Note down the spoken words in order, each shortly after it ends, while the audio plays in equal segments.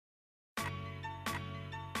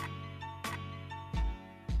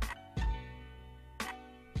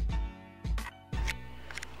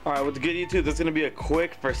Alright, what's good YouTube? This is going to be a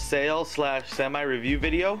quick for sale / semi review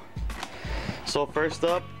video. So first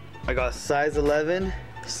up, I got size 11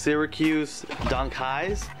 Syracuse Dunk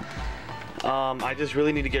Highs. I just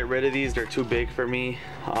really need to get rid of these. They're too big for me.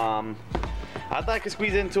 I thought I could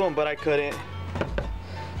squeeze into them, but I couldn't.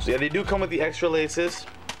 So yeah, they do come with the extra laces.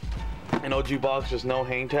 An OG box, just no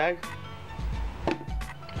hang tag.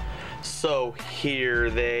 So here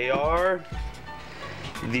they are.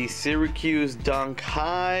 The Syracuse Dunk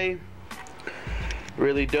High,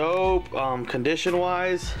 really dope. Condition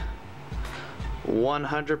wise,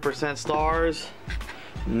 100% stars,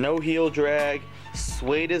 no heel drag,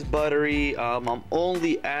 suede is buttery. I'm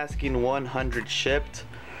only asking 100 shipped,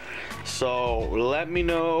 so let me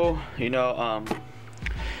know,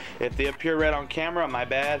 if they appear red on camera. My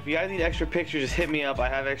bad. If you guys need extra pictures, just hit me up. I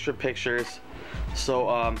have extra pictures.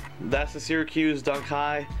 So that's the Syracuse Dunk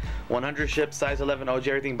High, 100 shipped, size 11 OG,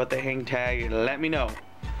 everything but the hang tag. Let me know.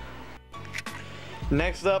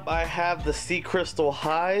 Next up, I have the Sea Crystal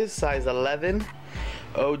Highs, size 11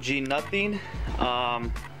 OG nothing.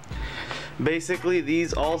 Basically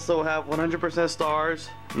these also have 100% stars,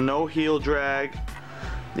 no heel drag.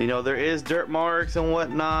 There is dirt marks and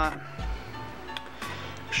whatnot.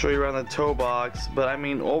 Show you around the toe box, but I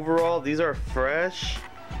mean overall these are fresh.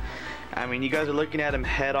 I mean, you guys are looking at them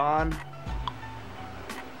head on.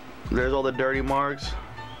 There's all the dirty marks.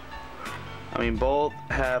 I mean, both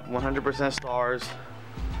have 100% stars,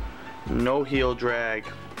 no heel drag.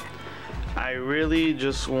 I really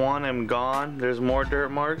just want them gone. There's more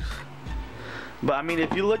dirt marks, but I mean,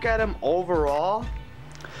 if you look at them overall,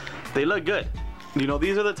 they look good.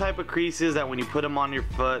 These are the type of creases that when you put them on your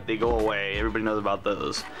foot, they go away. Everybody knows about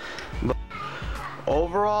those. But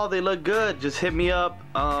overall, they look good. Just hit me up.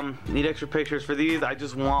 Need extra pictures for these. I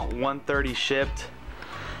just want 130 shipped.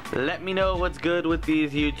 Let me know what's good with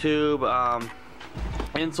these, YouTube.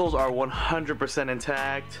 Insoles are 100%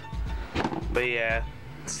 intact. But yeah,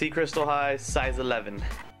 Sea Crystal High, size 11.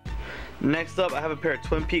 Next up, I have a pair of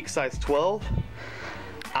Twin Peaks size 12.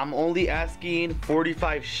 I'm only asking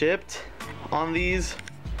 45 shipped on these.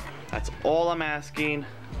 That's all I'm asking.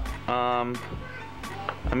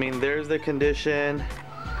 I mean, there's the condition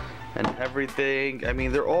and everything. I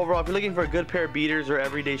mean, they're overall, if you're looking for a good pair of beaters or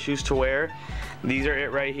everyday shoes to wear, these are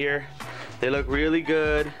it right here. They look really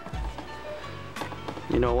good.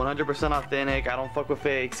 100% authentic. I don't fuck with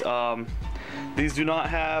fakes. These do not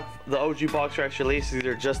have the OG box or extra laces. These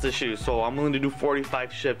are just the shoes. So I'm willing to do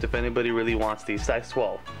 45 shipped if anybody really wants these. Size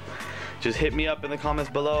 12. Just hit me up in the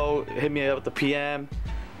comments below. Hit me up with the PM.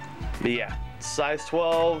 But yeah, size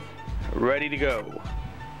 12, ready to go.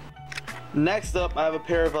 Next up, I have a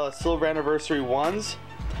pair of silver anniversary ones.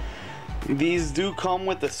 These do come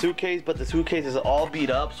with the suitcase, but the suitcase is all beat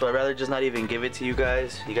up, so I'd rather just not even give it to you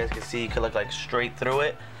guys. You guys can see, you can look like straight through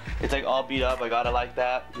it. It's like all beat up. I got it like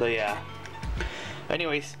that. But yeah.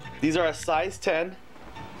 Anyways, these are a size 10.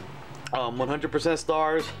 100%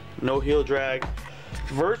 stars, no heel drag.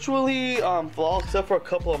 Virtually flawless except for a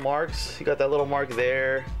couple of marks. You got that little mark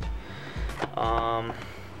there.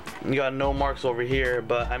 You got no marks over here,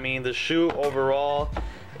 but I mean the shoe overall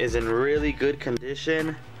is in really good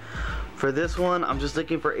condition. For this one, I'm just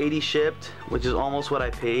looking for 80 shipped, which is almost what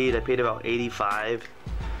I paid. I paid about 85,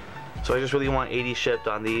 so I just really want 80 shipped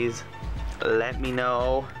on these. Let me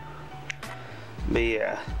know. But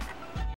yeah,